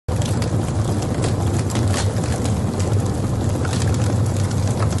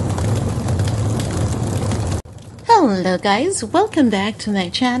Hello guys, welcome back to my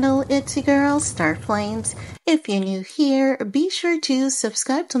channel. It's your girl Star Flames. If you're new here, be sure to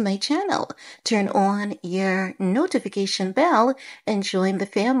subscribe to my channel, turn on your notification bell, and join the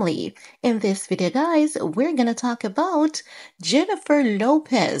family. In this video guys, we're gonna talk about Jennifer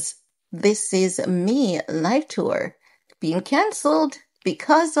Lopez. This Is Me live tour being cancelled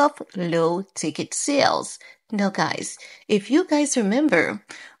because of low ticket sales. Now guys, if you guys remember,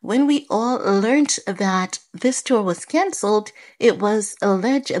 when we all learned that this tour was cancelled, it was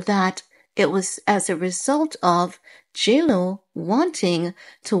alleged that it was as a result of JLo wanting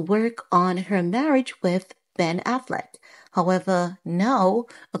to work on her marriage with Ben Affleck. However, now,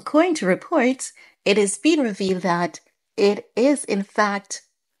 according to reports, it has been revealed that it is in fact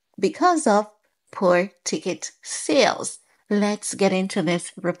because of poor ticket sales. Let's get into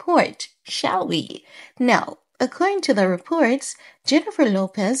this report, shall we? Now, according to the reports, Jennifer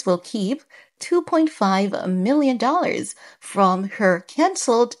Lopez will keep $2.5 million from her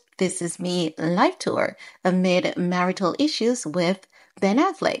canceled This Is Me live tour amid marital issues with Ben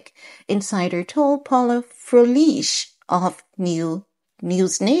Affleck. Insider told Paula Froelich of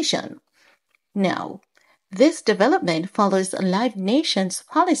News Nation. Now, this development follows Live Nation's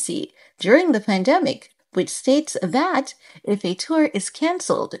policy during the pandemic, which states that if a tour is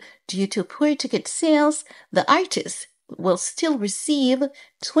cancelled due to poor ticket sales, the artist will still receive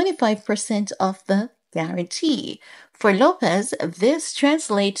 25% of the guarantee. For Lopez, this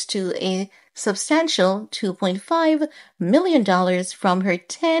translates to a substantial $2.5 million from her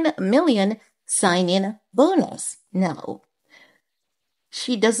 $10 million sign-in bonus. Now,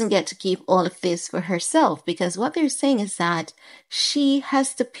 she doesn't get to keep all of this for herself, because what they're saying is that she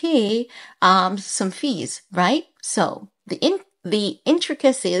has to pay some fees, right? So the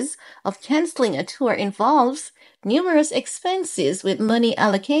intricacies of canceling a tour involves numerous expenses with money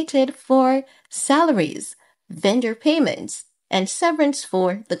allocated for salaries, vendor payments, and severance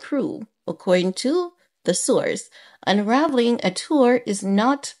for the crew. According to the source, unraveling a tour is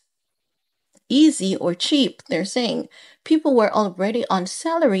not easy or cheap. They're saying people were already on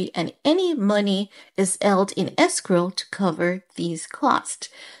salary and any money is held in escrow to cover these costs.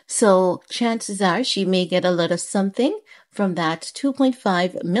 So chances are she may get a little something from that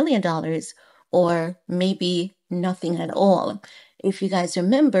 $2.5 million, or maybe nothing at all. If you guys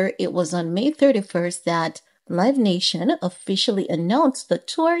remember, it was on May 31st that Live Nation officially announced the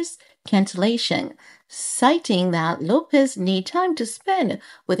tour's cancellation, citing that Lopez need time to spend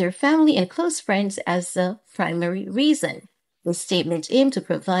with her family and close friends as the primary reason. The statement aimed to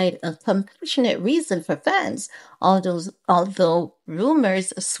provide a compassionate reason for fans, although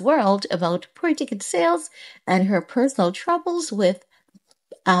rumors swirled about poor ticket sales and her personal troubles with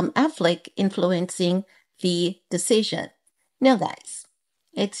Affleck influencing the decision. Now guys,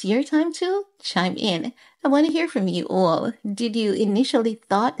 it's your time to chime in. I want to hear from you all. Did you initially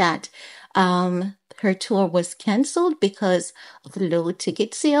thought that her tour was canceled because of low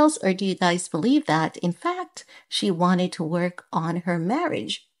ticket sales, or do you guys believe that, in fact, she wanted to work on her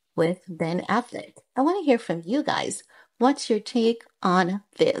marriage with Ben Affleck? I want to hear from you guys. What's your take on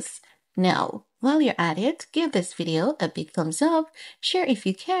this? Now, while you're at it, give this video a big thumbs up, share if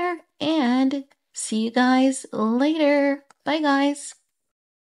you care, and see you guys later. Bye, guys.